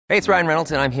Hey, it's Ryan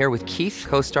Reynolds, and I'm here with Keith,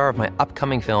 co-star of my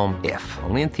upcoming film, If,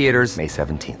 only in theaters May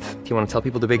 17th. Do you want to tell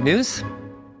people the big news?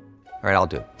 All right, I'll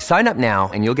do it. Sign up now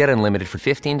and you'll get unlimited for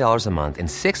 $15 a month and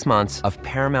 6 months of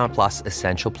Paramount Plus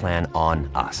Essential Plan on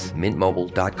us.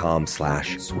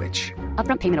 MintMobile.com/switch.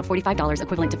 Upfront payment of $45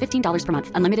 equivalent to $15 per month.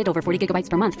 Unlimited over 40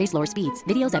 gigabytes per month. Face lower speeds.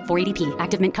 Videos at 480p.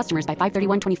 Active Mint customers by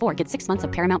 531.24 get 6 months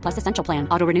of Paramount Plus Essential Plan.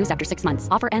 Auto renews after 6 months.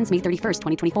 Offer ends May 31st,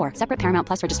 2024. Separate Paramount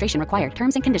Plus registration required.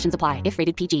 Terms and conditions apply if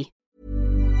rated PG.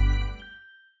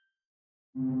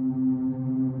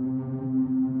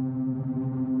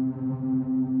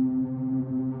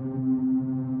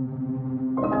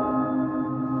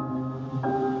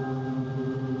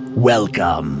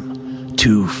 Welcome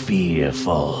to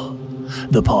Fearful,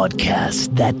 the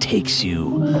podcast that takes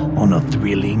you on a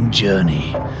thrilling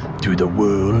journey through the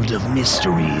world of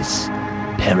mysteries,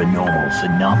 paranormal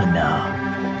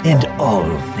phenomena, and all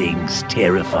things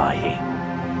terrifying.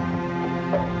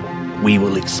 We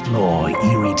will explore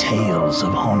eerie tales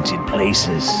of haunted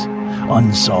places,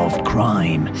 unsolved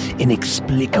crime,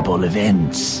 inexplicable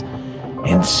events,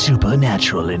 and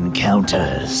supernatural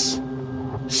encounters.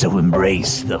 So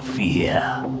embrace the fear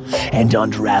and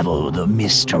unravel the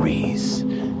mysteries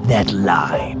that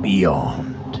lie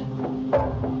beyond.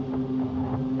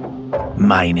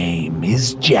 My name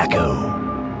is Jacko,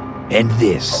 and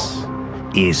this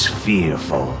is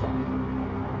Fearful.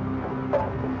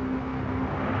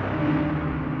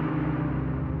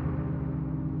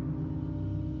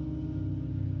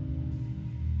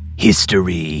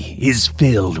 History is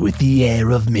filled with the air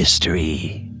of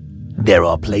mystery. There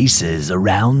are places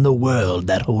around the world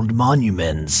that hold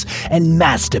monuments and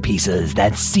masterpieces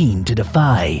that seem to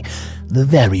defy the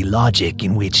very logic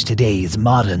in which today's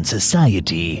modern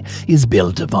society is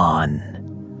built upon.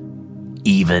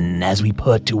 Even as we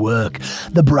put to work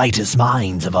the brightest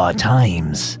minds of our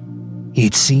times,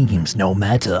 it seems no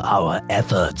matter our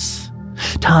efforts,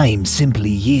 time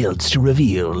simply yields to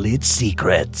reveal its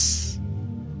secrets.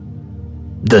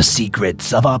 The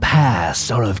secrets of our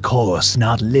past are of course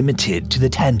not limited to the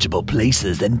tangible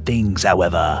places and things,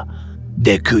 however.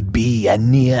 There could be a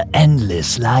near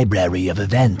endless library of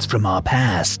events from our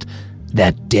past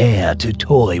that dare to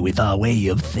toy with our way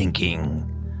of thinking.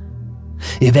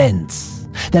 Events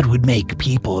that would make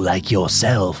people like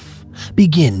yourself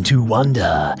begin to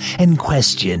wonder and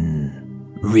question,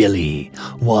 really,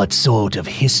 what sort of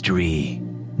history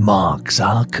marks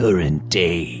our current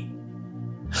day.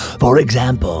 For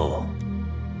example,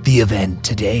 the event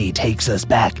today takes us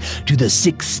back to the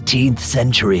 16th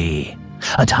century,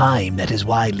 a time that is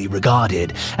widely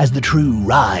regarded as the true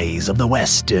rise of the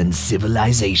Western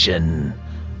civilization.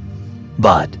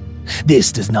 But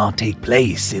this does not take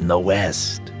place in the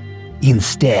West.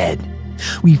 Instead,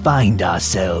 we find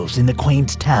ourselves in the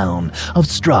quaint town of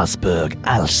Strasbourg,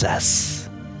 Alsace,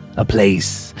 a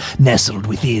place nestled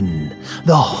within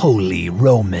the Holy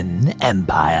Roman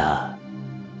Empire.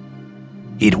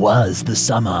 It was the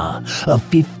summer of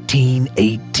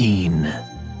 1518,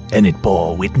 and it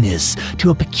bore witness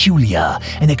to a peculiar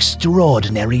and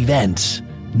extraordinary event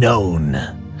known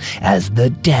as the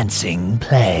Dancing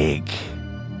Plague.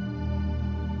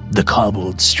 The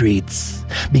cobbled streets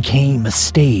became a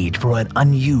stage for an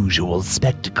unusual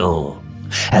spectacle,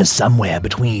 as somewhere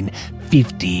between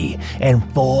 50 and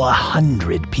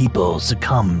 400 people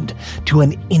succumbed to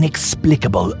an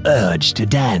inexplicable urge to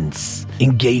dance,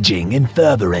 engaging in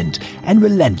fervent and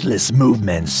relentless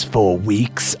movements for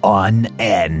weeks on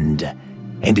end.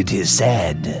 And it is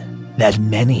said that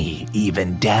many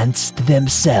even danced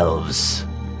themselves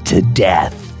to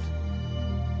death.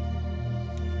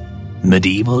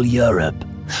 Medieval Europe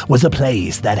was a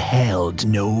place that held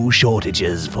no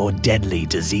shortages for deadly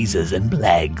diseases and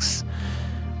plagues,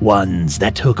 ones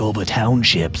that took over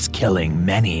townships, killing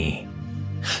many.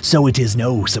 So it is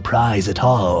no surprise at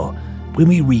all when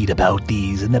we read about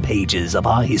these in the pages of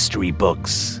our history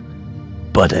books.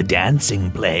 But a dancing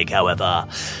plague, however,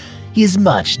 is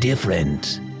much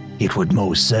different. It would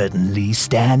most certainly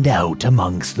stand out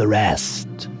amongst the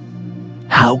rest.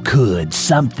 How could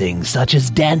something such as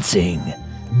dancing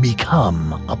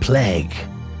become a plague?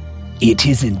 It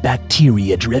isn't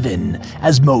bacteria-driven,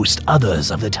 as most others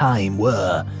of the time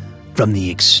were, from the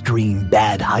extreme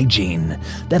bad hygiene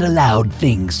that allowed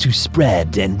things to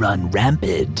spread and run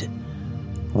rampant.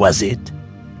 Was it?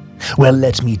 Well,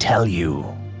 let me tell you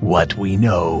what we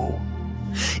know.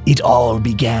 It all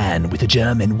began with a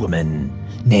German woman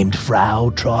named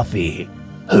Frau Trophy.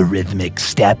 Her rhythmic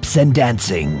steps and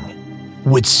dancing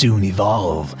would soon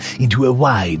evolve into a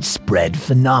widespread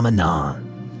phenomenon.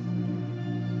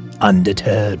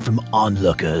 Undeterred from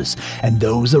onlookers and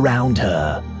those around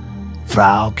her,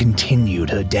 Frau continued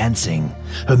her dancing,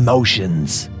 her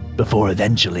motions, before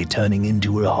eventually turning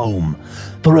into her home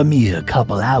for a mere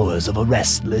couple hours of a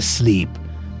restless sleep,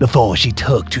 before she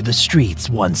took to the streets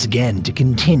once again to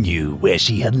continue where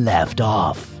she had left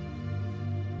off.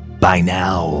 By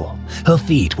now, her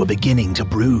feet were beginning to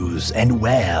bruise and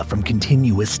wear from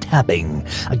continuous tapping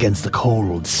against the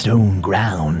cold stone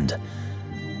ground.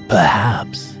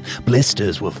 Perhaps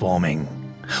blisters were forming,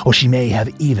 or she may have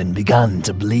even begun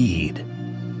to bleed.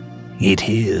 It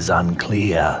is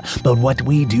unclear, but what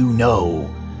we do know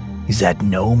is that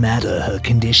no matter her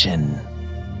condition,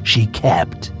 she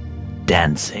kept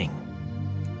dancing.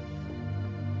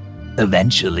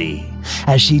 Eventually,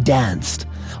 as she danced,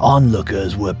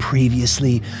 onlookers were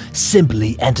previously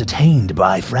simply entertained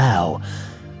by Frau,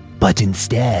 but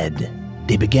instead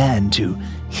they began to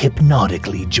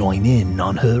hypnotically join in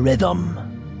on her rhythm.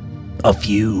 A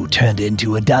few turned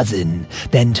into a dozen,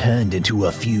 then turned into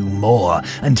a few more,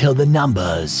 until the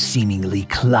numbers seemingly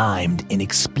climbed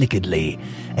inexplicably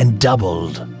and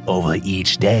doubled over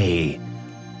each day.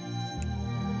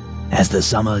 As the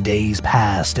summer days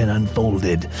passed and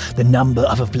unfolded, the number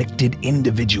of afflicted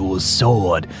individuals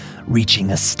soared,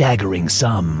 reaching a staggering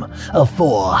sum of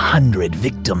 400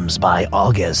 victims by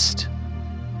August.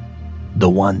 The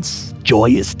once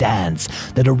joyous dance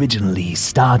that originally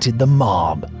started the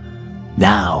mob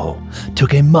now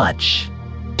took a much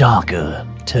darker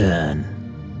turn.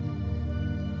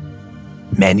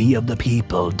 Many of the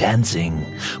people dancing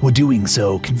were doing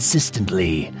so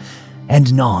consistently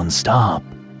and non-stop.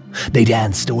 They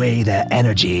danced away their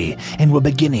energy and were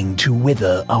beginning to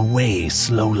wither away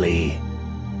slowly.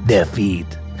 Their feet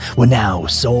were now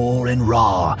sore and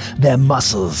raw, their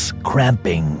muscles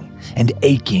cramping and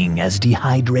aching as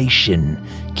dehydration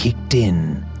kicked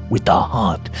in with the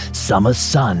hot summer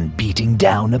sun beating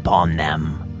down upon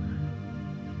them.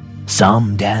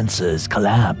 Some dancers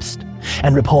collapsed,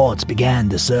 and reports began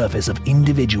to surface of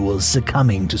individuals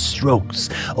succumbing to strokes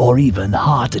or even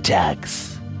heart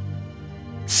attacks.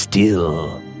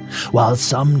 Still, while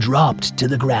some dropped to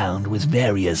the ground with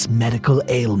various medical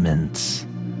ailments,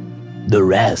 the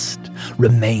rest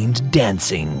remained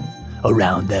dancing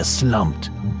around their slumped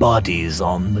bodies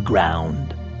on the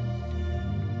ground.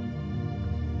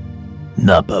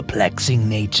 The perplexing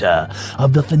nature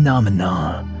of the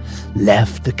phenomena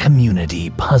left the community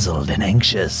puzzled and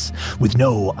anxious, with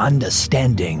no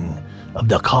understanding of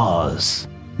the cause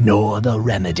nor the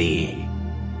remedy.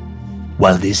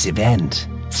 While this event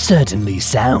certainly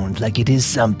sounds like it is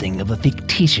something of a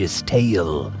fictitious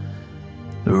tale,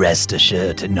 rest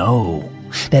assured to know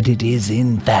that it is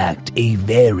in fact a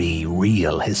very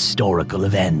real historical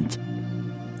event.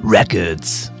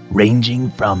 Records ranging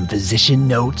from physician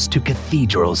notes to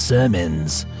cathedral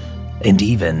sermons, and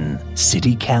even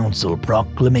city council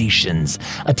proclamations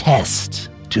attest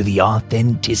to the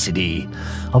authenticity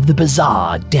of the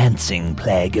bizarre dancing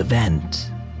plague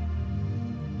event.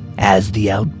 As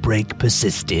the outbreak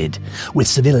persisted, with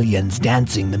civilians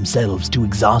dancing themselves to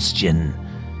exhaustion,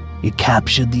 it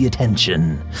captured the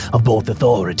attention of both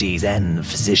authorities and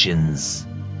physicians.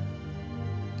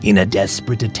 In a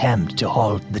desperate attempt to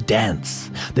halt the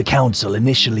dance, the council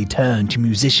initially turned to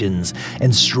musicians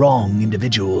and strong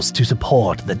individuals to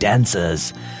support the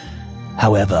dancers.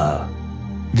 However,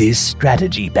 this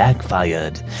strategy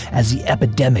backfired as the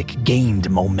epidemic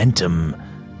gained momentum,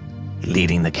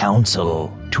 leading the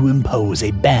council to impose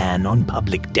a ban on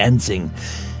public dancing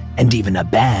and even a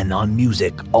ban on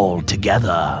music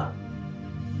altogether.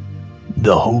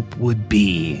 The hope would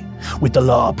be, with the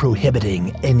law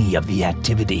prohibiting any of the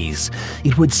activities,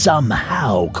 it would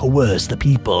somehow coerce the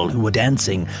people who were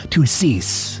dancing to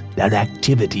cease their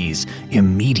activities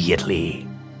immediately.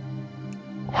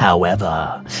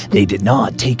 However, they did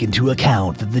not take into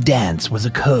account that the dance was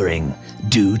occurring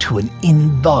due to an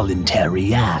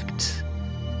involuntary act.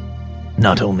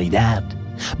 Not only that,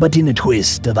 but in a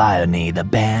twist of irony, the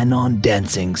ban on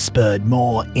dancing spurred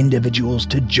more individuals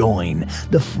to join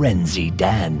the frenzied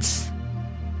dance.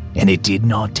 And it did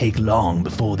not take long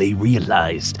before they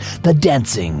realized that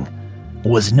dancing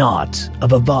was not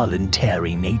of a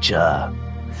voluntary nature,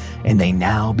 and they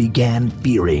now began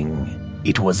fearing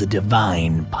it was a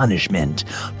divine punishment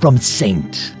from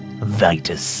Saint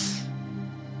Vitus.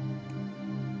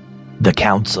 The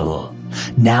council,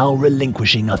 now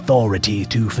relinquishing authority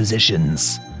to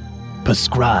physicians,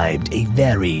 prescribed a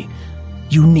very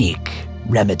unique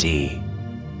remedy.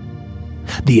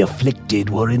 The afflicted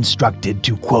were instructed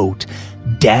to, quote,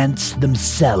 dance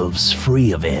themselves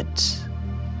free of it.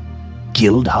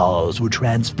 Guild halls were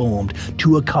transformed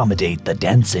to accommodate the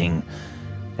dancing,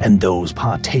 and those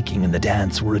partaking in the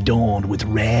dance were adorned with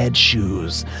red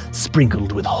shoes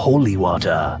sprinkled with holy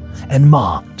water and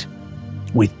marked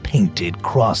with painted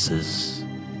crosses.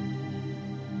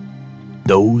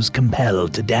 Those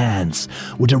compelled to dance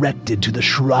were directed to the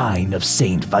shrine of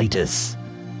Saint Vitus.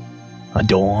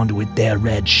 Adorned with their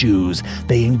red shoes,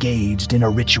 they engaged in a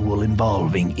ritual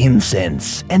involving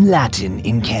incense and Latin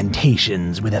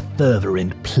incantations with a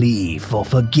fervent plea for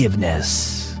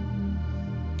forgiveness.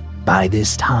 By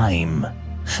this time,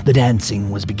 the dancing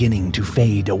was beginning to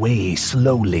fade away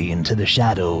slowly into the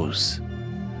shadows.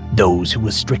 Those who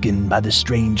were stricken by the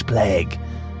strange plague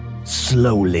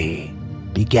slowly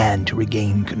began to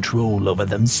regain control over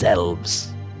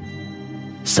themselves.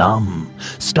 Some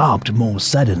stopped more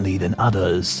suddenly than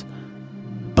others,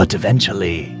 but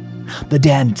eventually the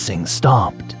dancing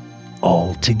stopped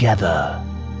altogether.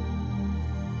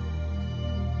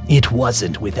 It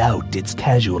wasn't without its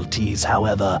casualties,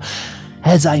 however.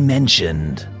 As I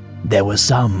mentioned, there were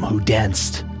some who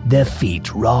danced their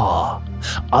feet raw,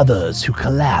 others who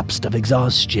collapsed of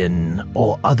exhaustion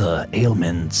or other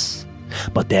ailments.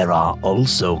 But there are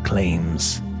also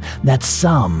claims that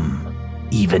some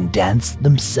even danced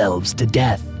themselves to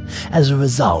death as a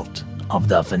result of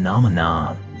the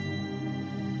phenomenon.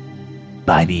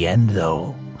 By the end,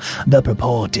 though, the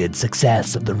purported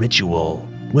success of the ritual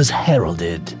was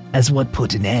heralded as what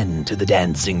put an end to the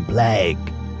dancing plague.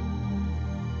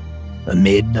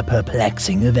 Amid the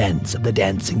perplexing events of the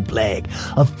dancing plague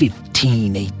of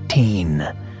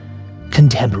 1518,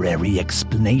 contemporary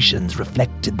explanations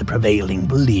reflected the prevailing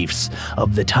beliefs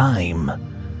of the time,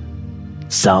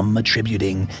 some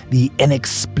attributing the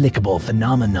inexplicable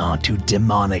phenomena to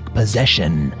demonic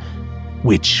possession,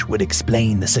 which would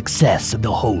explain the success of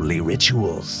the holy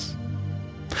rituals.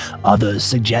 Others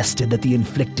suggested that the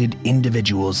inflicted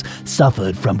individuals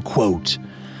suffered from, quote,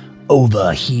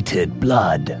 overheated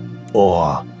blood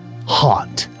or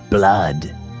hot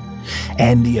blood,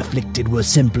 and the afflicted were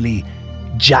simply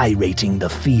gyrating the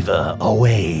fever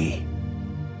away.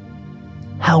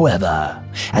 However,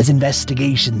 as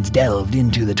investigations delved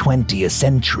into the 20th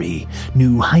century,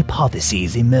 new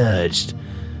hypotheses emerged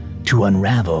to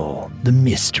unravel the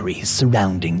mysteries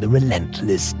surrounding the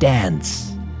relentless dance.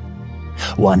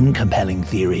 One compelling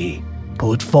theory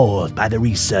put forth by the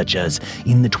researchers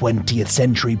in the 20th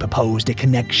century proposed a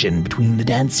connection between the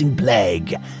dancing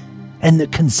plague and the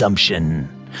consumption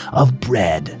of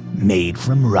bread made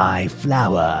from rye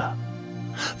flour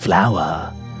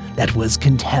that was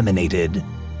contaminated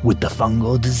with the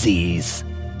fungal disease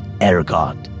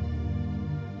ergot.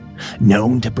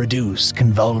 Known to produce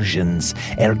convulsions,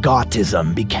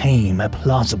 ergotism became a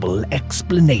plausible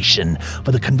explanation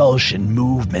for the convulsion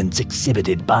movements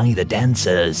exhibited by the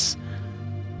dancers.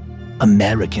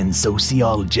 American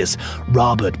sociologist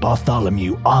Robert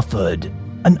Bartholomew offered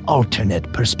an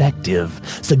alternate perspective,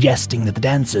 suggesting that the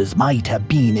dancers might have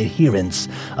been adherents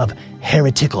of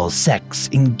heretical sects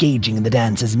engaging in the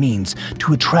dance as means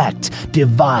to attract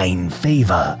divine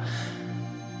favor.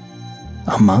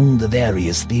 Among the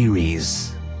various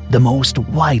theories, the most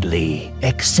widely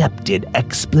accepted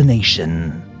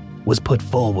explanation was put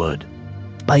forward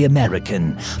by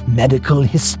American medical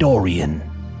historian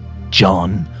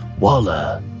John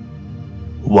Waller.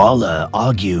 Waller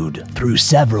argued through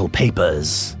several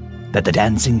papers that the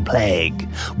dancing plague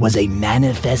was a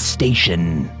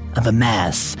manifestation of a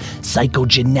mass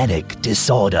psychogenetic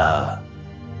disorder.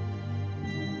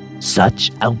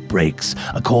 Such outbreaks,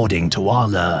 according to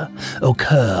Waller,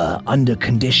 occur under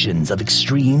conditions of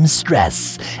extreme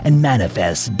stress and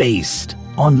manifest based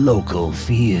on local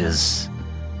fears.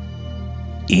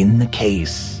 In the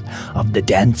case of the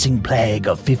dancing plague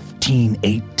of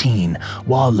 1518,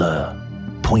 Waller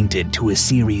pointed to a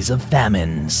series of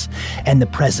famines and the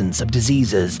presence of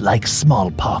diseases like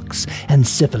smallpox and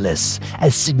syphilis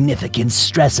as significant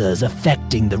stressors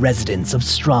affecting the residents of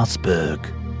Strasbourg.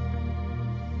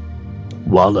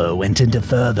 Waller went into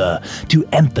further to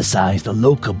emphasize the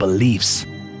local beliefs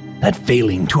that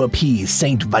failing to appease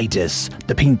Saint Vitus,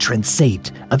 the patron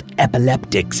saint of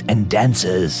epileptics and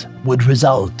dancers, would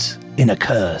result in a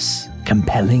curse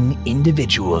compelling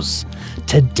individuals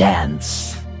to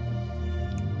dance.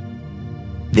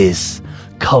 This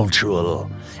cultural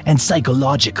and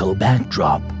psychological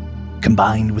backdrop,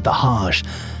 combined with the harsh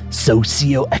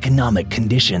socio-economic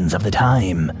conditions of the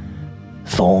time,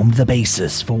 formed the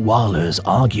basis for Waller's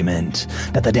argument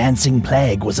that the dancing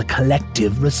plague was a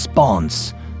collective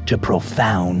response to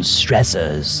profound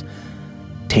stressors,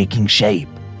 taking shape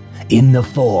in the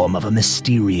form of a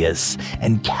mysterious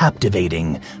and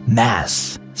captivating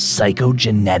mass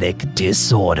psychogenetic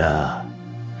disorder.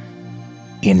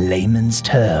 In layman's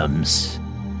terms,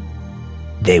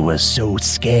 They were so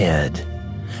scared,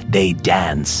 they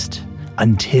danced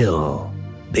until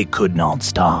they could not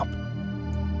stop.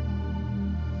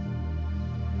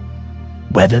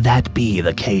 Whether that be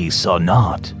the case or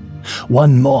not,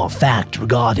 one more fact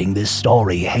regarding this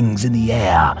story hangs in the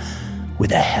air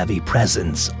with a heavy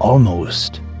presence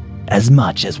almost as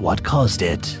much as what caused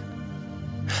it.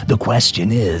 The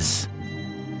question is,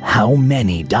 how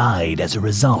many died as a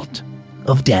result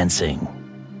of dancing?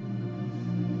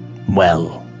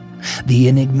 Well, the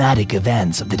enigmatic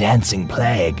events of the Dancing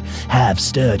Plague have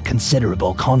stirred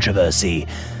considerable controversy,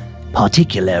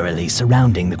 particularly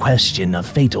surrounding the question of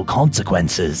fatal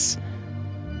consequences.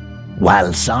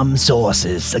 While some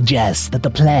sources suggest that the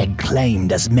plague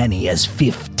claimed as many as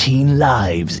 15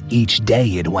 lives each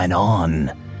day it went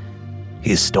on,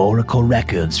 historical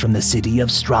records from the city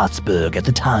of Strasbourg at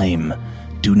the time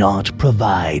do not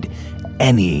provide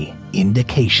any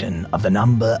indication of the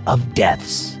number of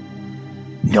deaths,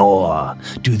 nor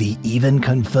do they even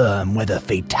confirm whether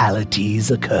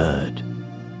fatalities occurred.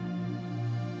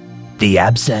 The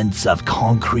absence of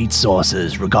concrete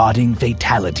sources regarding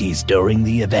fatalities during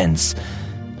the events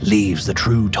leaves the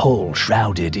true toll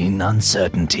shrouded in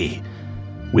uncertainty,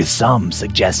 with some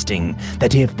suggesting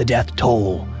that if the death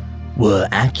toll were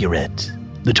accurate,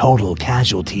 the total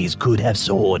casualties could have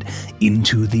soared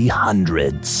into the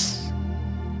hundreds.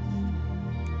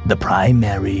 The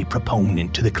primary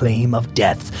proponent to the claim of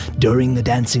death during the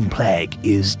Dancing Plague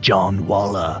is John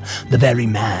Waller, the very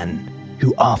man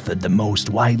who offered the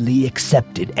most widely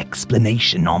accepted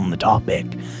explanation on the topic,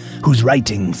 whose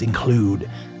writings include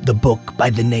the book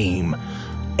by the name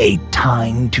A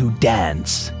Time to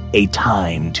Dance, A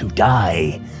Time to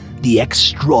Die, The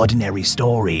Extraordinary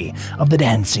Story of the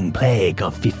Dancing Plague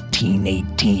of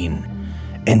 1518,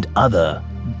 and other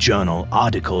journal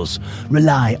articles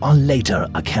rely on later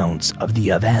accounts of the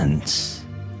events.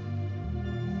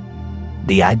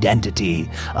 The identity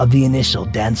of the initial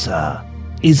dancer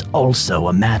is also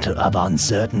a matter of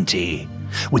uncertainty,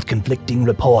 with conflicting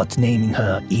reports naming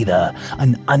her either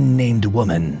an unnamed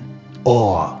woman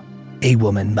or a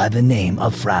woman by the name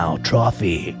of Frau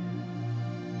Trophy.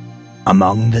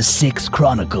 Among the 6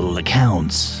 chronicle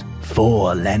accounts,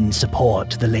 4 lend support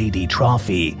to the Lady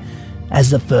Trophy as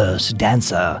the first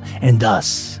dancer, and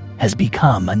thus has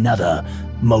become another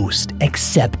most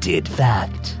accepted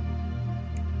fact.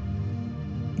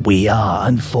 We are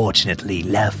unfortunately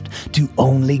left to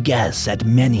only guess at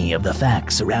many of the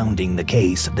facts surrounding the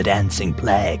case of the Dancing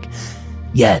Plague,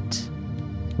 yet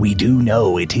we do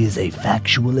know it is a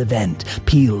factual event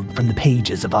peeled from the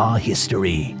pages of our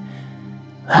history.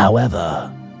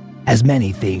 However, as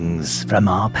many things from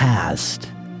our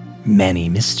past, many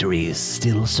mysteries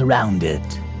still surround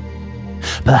it.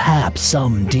 Perhaps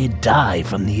some did die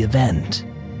from the event.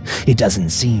 It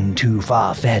doesn't seem too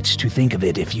far-fetched to think of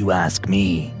it if you ask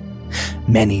me.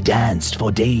 Many danced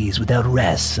for days without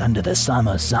rest under the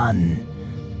summer sun.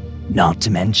 Not to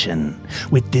mention,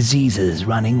 with diseases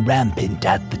running rampant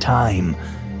at the time,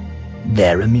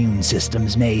 their immune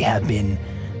systems may have been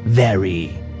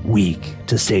very weak,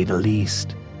 to say the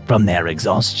least, from their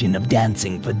exhaustion of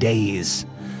dancing for days.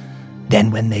 Then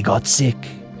when they got sick,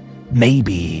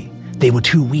 maybe they were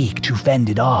too weak to fend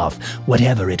it off,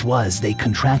 whatever it was they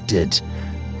contracted,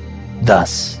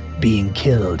 thus being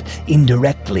killed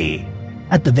indirectly,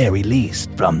 at the very least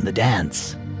from the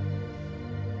dance.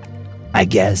 I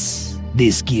guess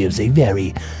this gives a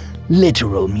very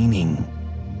literal meaning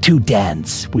to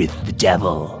dance with the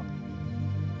devil.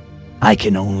 I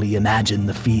can only imagine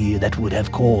the fear that would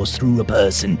have coursed through a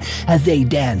person as they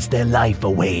danced their life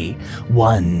away,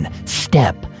 one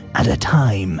step at a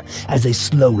time, as they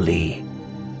slowly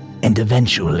and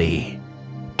eventually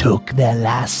took their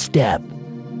last step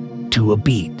to a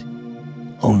beat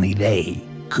only they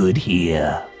could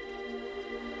hear.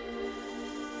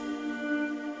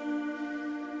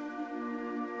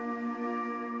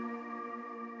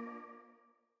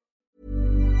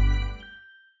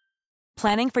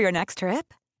 Planning for your next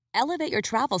trip? Elevate your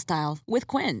travel style with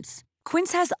Quince.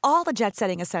 Quince has all the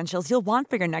jet-setting essentials you'll want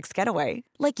for your next getaway,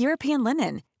 like European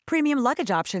linen, premium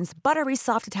luggage options, buttery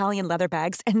soft Italian leather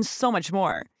bags, and so much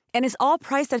more. And is all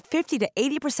priced at 50 to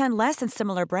 80% less than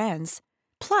similar brands.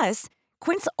 Plus,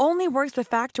 Quince only works with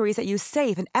factories that use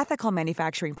safe and ethical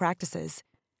manufacturing practices.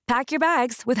 Pack your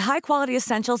bags with high-quality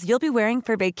essentials you'll be wearing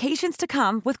for vacations to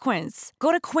come with Quince.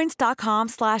 Go to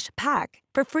quince.com/pack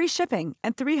for free shipping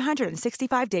and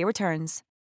 365-day returns.